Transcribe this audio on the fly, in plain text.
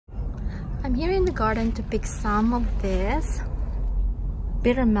I'm here in the garden to pick some of this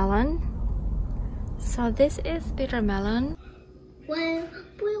bittermelon. So this is bittermelon. While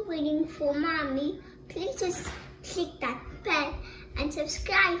we're waiting for mommy, please just click that bell and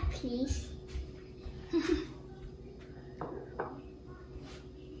subscribe, please.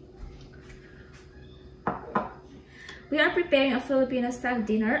 We are preparing a Filipino style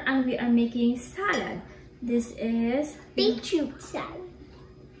dinner and we are making salad. This is Beetroot salad.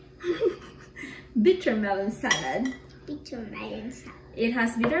 bittermelon salad. Bittermelon salad. It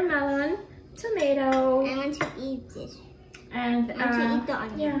has bittermelon, tomato. I want to eat this. And I want to eat the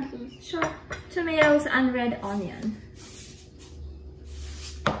onion, yeah, please. sure. Tomatoes and red onion.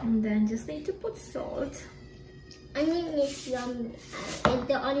 And then just need to put salt. Onion is yummy.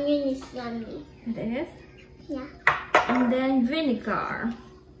 The onion is yummy. It is. Yeah. And then vinegar.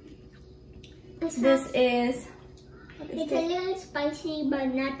 This is. It's a little spicy,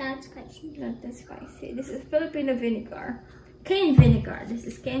 but not that spicy. Not that spicy. This is Filipino vinegar. Cane vinegar. This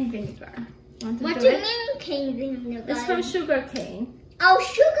is cane vinegar. What do you mean cane vinegar? It's from sugar cane. Oh,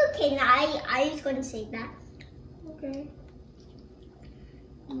 sugar cane. I was going to say that. Okay.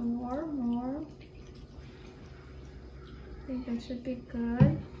 More. I think that should be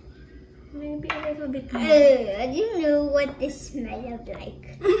good. Maybe a little bit more. I didn't know what this smelled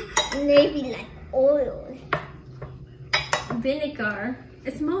like. Maybe like oil. Vinegar.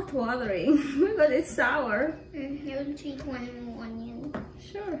 It's mouth-watering because it's sour. I'll take one onion.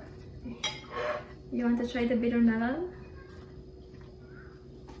 Sure. You want to try the bittermelon?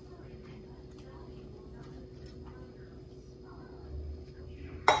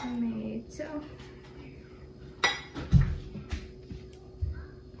 Tomato.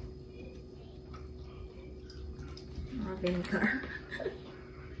 More vinegar.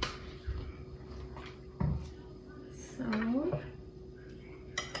 So.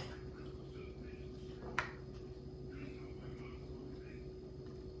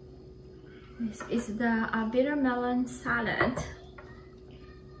 This is the bittermelon salad.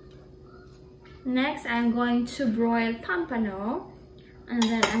 Next, I'm going to broil pampano, and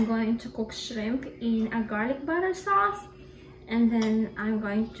then I'm going to cook shrimp in a garlic butter sauce, and then I'm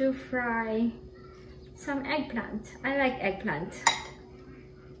going to fry some eggplant. I like eggplant.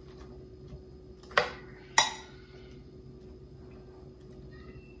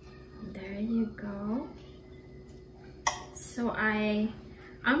 There you go. So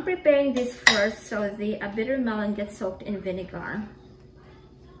I'm preparing this first so the bittermelon gets soaked in vinegar.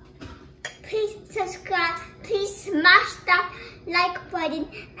 Please subscribe. Please smash that like button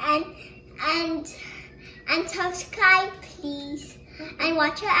and subscribe, please. And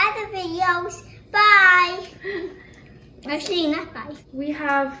watch our other videos. Bye. Actually, not bye. We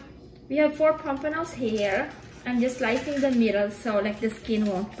have 4 pompanos here. I'm just slicing the middle so like the skin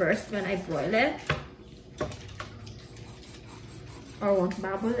won't burst when I broil it. Or won't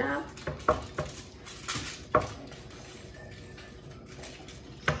bubble up.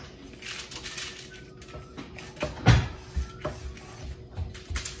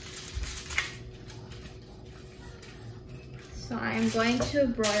 So I'm going to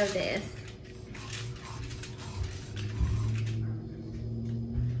broil this.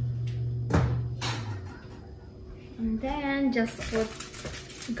 And then just put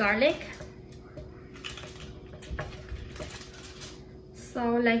garlic.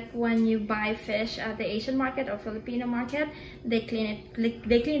 So like when you buy fish at the Asian market or Filipino market, they clean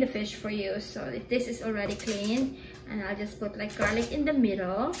the fish for you. So this is already clean, and I'll just put like garlic in the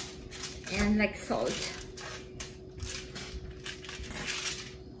middle and like salt.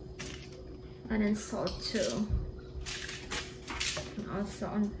 And then salt too. And also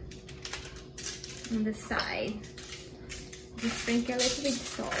on the side. Just sprinkle it with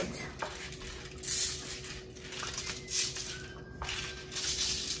salt.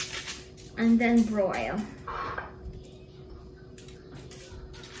 And then broil.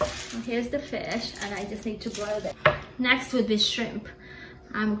 So here's the fish, and I just need to broil it. Next would be shrimp.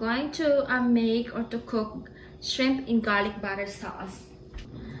 I'm going to make or to cook shrimp in garlic butter sauce.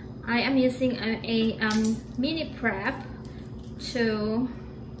 I am using a mini prep to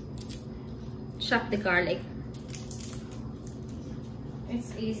chop the garlic.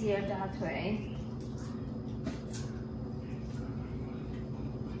 It's easier that way.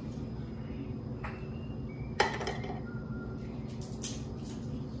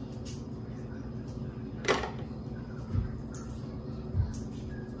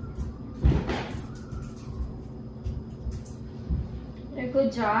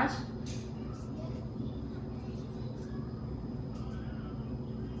 Good, Josh.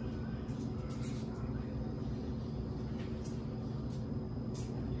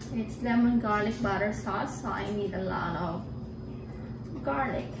 It's lemon garlic butter sauce, so I need a lot of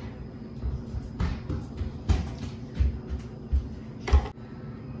garlic.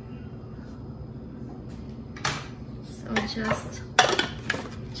 So just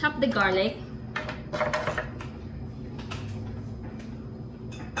chop the garlic.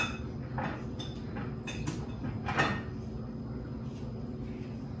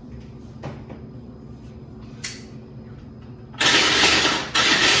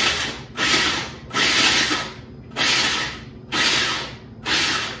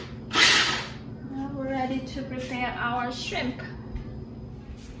 To prepare our shrimp.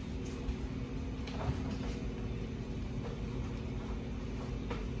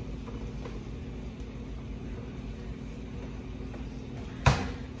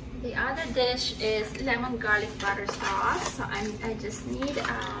 The other dish is lemon garlic butter sauce. So I just need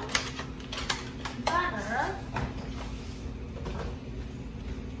butter,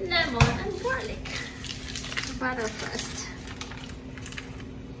 lemon, and garlic. Butter first.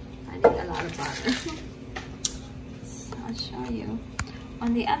 I need a lot of butter. I'll show you.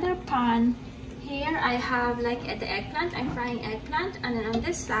 On the other pan, here I have like the eggplant. I'm frying eggplant, and then on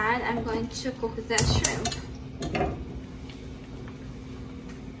this side I'm going to cook the shrimp.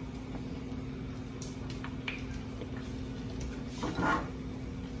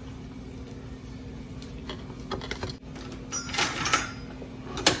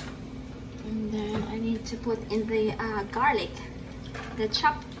 And then I need to put in the garlic, the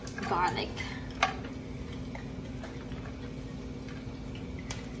chopped garlic.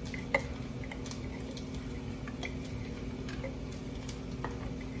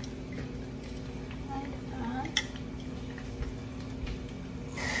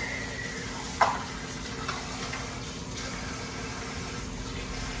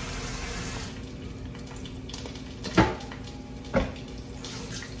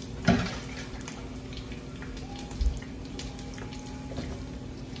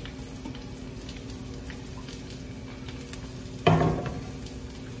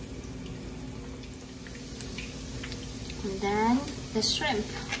 And then the shrimp.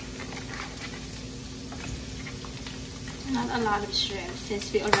 Not a lot of shrimp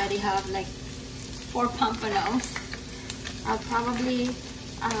since we already have like 4 pompanos. I'll probably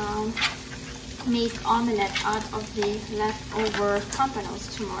make omelette out of the leftover pompanos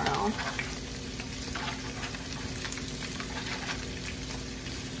tomorrow.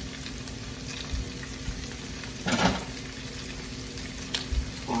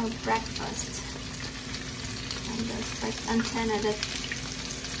 For breakfast. And there's like antenna that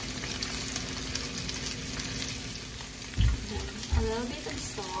a little bit of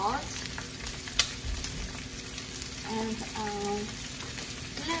salt and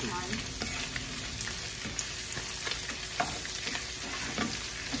lemon.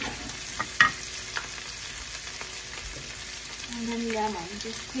 And then lemon,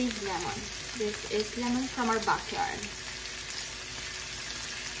 just squeeze lemon. This is lemon from our backyard.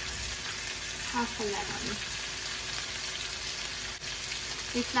 Half a lemon.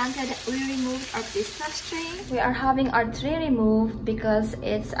 We removed our pistas tree. We are having our tree removed because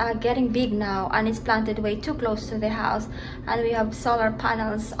it's getting big now and it's planted way too close to the house, and we have solar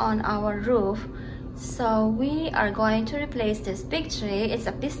panels on our roof. So we are going to replace this big tree. It's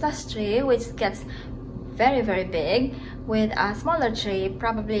a pistas tree which gets very big, with a smaller tree,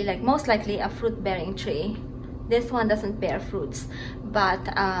 probably like most likely a fruit bearing tree. This one doesn't bear fruits, but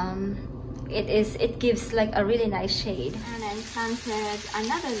it gives like a really nice shade. And then planted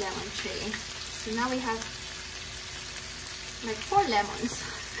another lemon tree. So now we have like 4 lemons.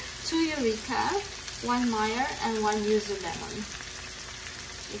 2 Eureka, 1 Meyer, and 1 Yuzu lemon.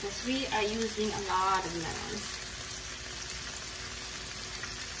 Because we are using a lot of lemons.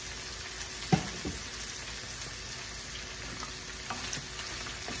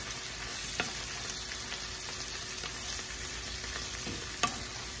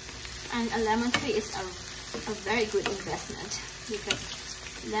 And a lemon tree is a very good investment because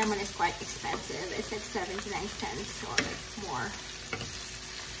lemon is quite expensive. It's like 79 cents or like more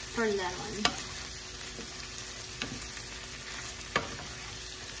per lemon.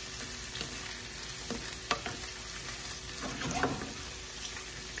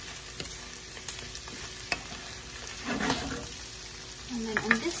 And then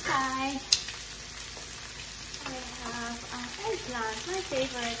on this side, eggplant, my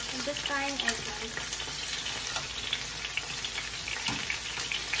favorite. I'm just frying eggplant.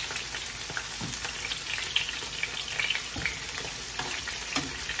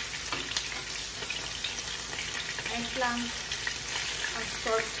 Eggplant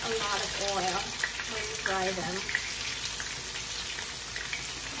absorbs a lot of oil when you fry them.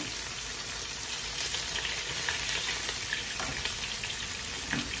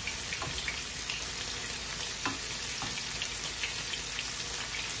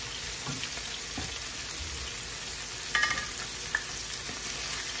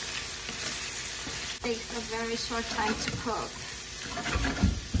 takes a very short time to cook.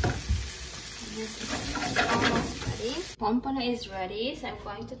 This is almost ready. Pompano is ready, so I'm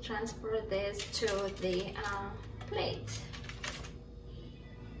going to transfer this to the plate.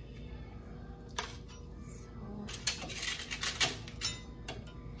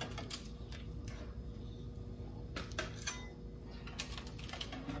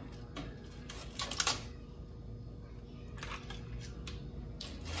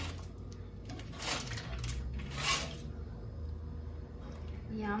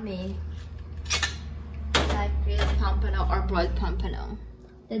 Yummy. Like grilled pompano or broiled pompano.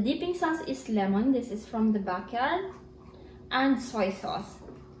 The dipping sauce is lemon. This is from the backyard. And soy sauce.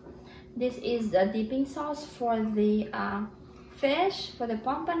 This is the dipping sauce for the fish, for the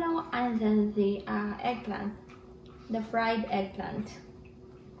pompano, and then the eggplant. The fried eggplant.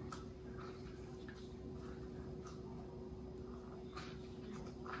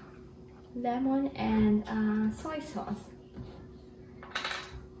 Lemon and soy sauce.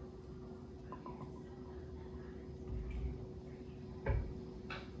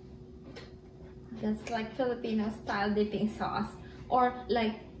 That's like Filipino style dipping sauce, or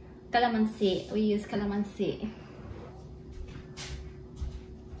like calamansi. We use calamansi.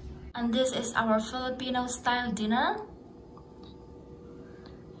 And this is our Filipino style dinner.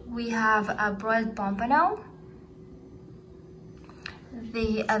 We have a broiled pompano.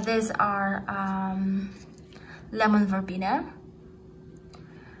 These are lemon verbena,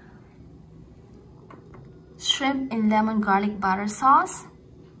 shrimp in lemon garlic butter sauce,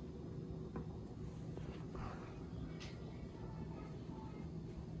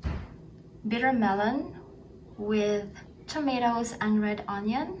 bittermelon with tomatoes and red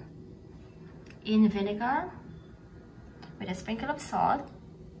onion in vinegar with a sprinkle of salt,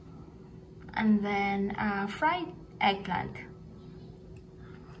 and then fried eggplant.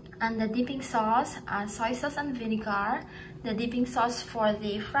 And the dipping sauce, soy sauce and vinegar, the dipping sauce for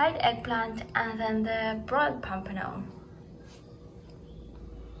the fried eggplant, and then the broiled pompano.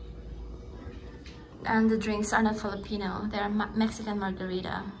 And the drinks are not Filipino, they're Mexican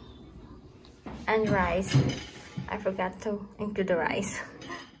margarita. And rice. I forgot to include the rice.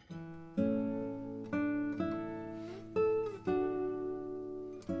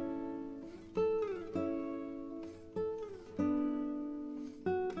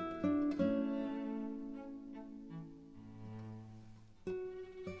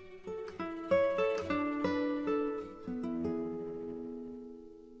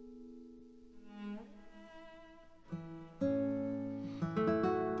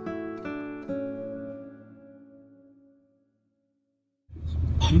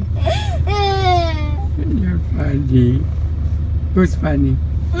 You're funny. Who's funny?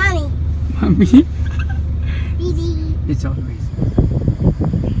 Mommy. Mommy? Didi. It's always.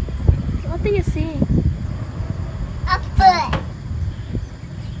 What do you see? A foot.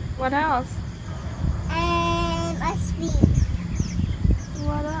 What else? And a sweet.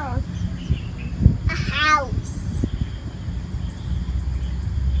 What else? A house.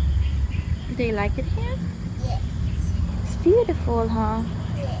 Do you like it here? Yes. It's beautiful, huh?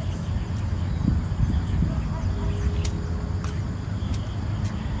 Yes.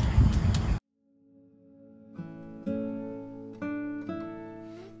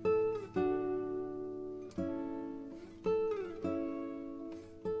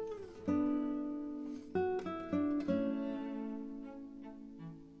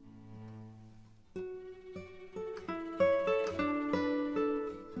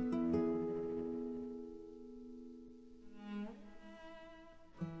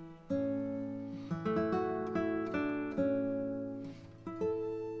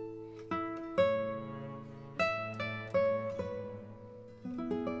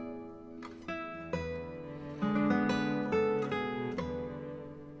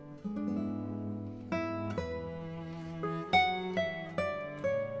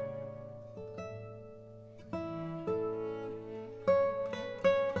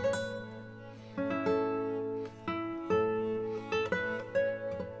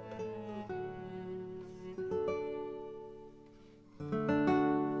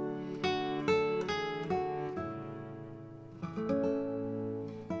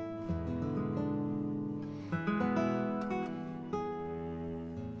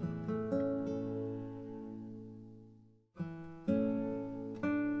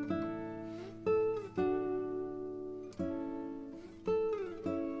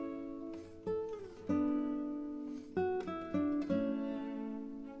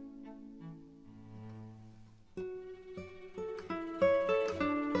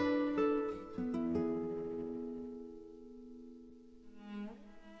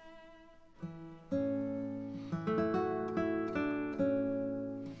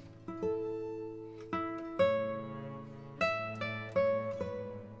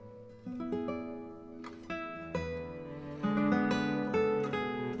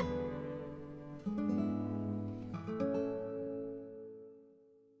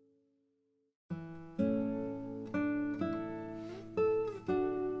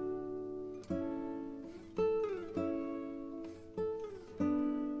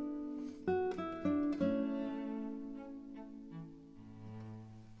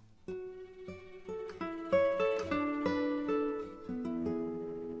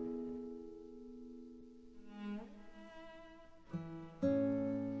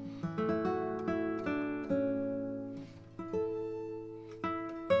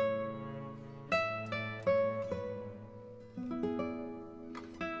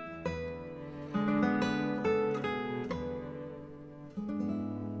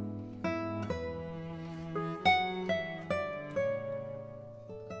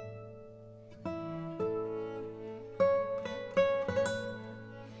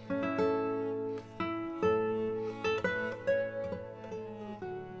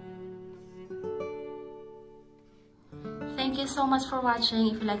 Thank you so much for watching.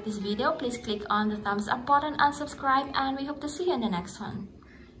 If you like this video, please click on the thumbs up button and subscribe, and we hope to see you in the next one.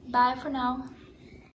 Bye for now.